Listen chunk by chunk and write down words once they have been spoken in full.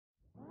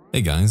Hey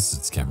guys,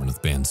 it's Cameron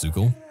with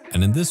Bandzoogle,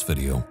 and in this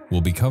video,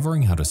 we'll be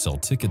covering how to sell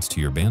tickets to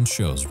your band's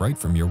shows right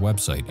from your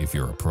website if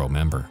you're a pro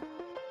member.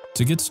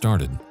 To get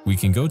started, we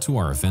can go to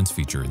our Events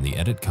feature in the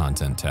Edit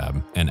Content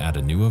tab and add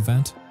a new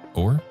event,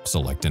 or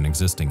select an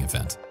existing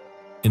event.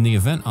 In the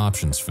event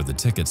options for the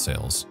ticket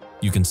sales,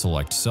 you can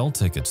select Sell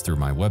Tickets through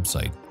my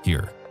website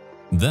here.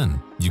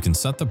 Then, you can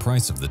set the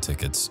price of the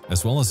tickets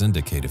as well as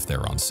indicate if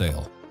they're on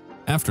sale.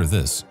 After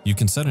this, you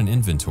can set an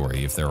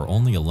inventory if there are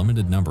only a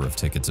limited number of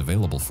tickets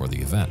available for the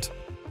event.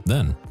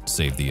 Then,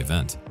 save the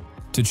event.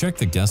 To check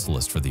the guest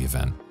list for the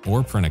event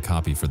or print a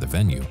copy for the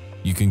venue,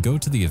 you can go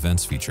to the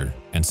Events feature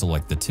and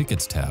select the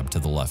Tickets tab to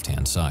the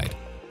left-hand side.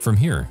 From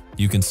here,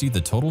 you can see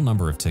the total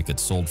number of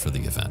tickets sold for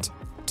the event.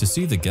 To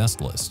see the guest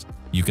list,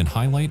 you can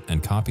highlight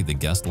and copy the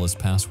guest list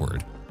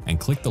password and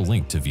click the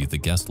link to view the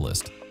guest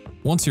list.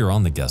 Once you're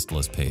on the guest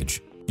list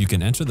page, you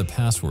can enter the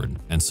password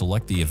and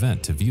select the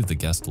event to view the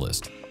guest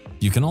list.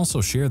 You can also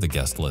share the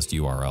guest list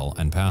URL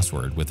and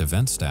password with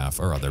event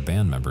staff or other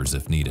band members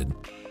if needed.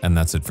 And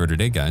that's it for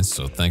today, guys,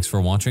 so thanks for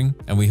watching,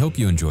 and we hope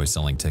you enjoy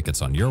selling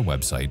tickets on your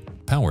website,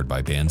 powered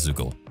by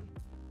Bandzoogle.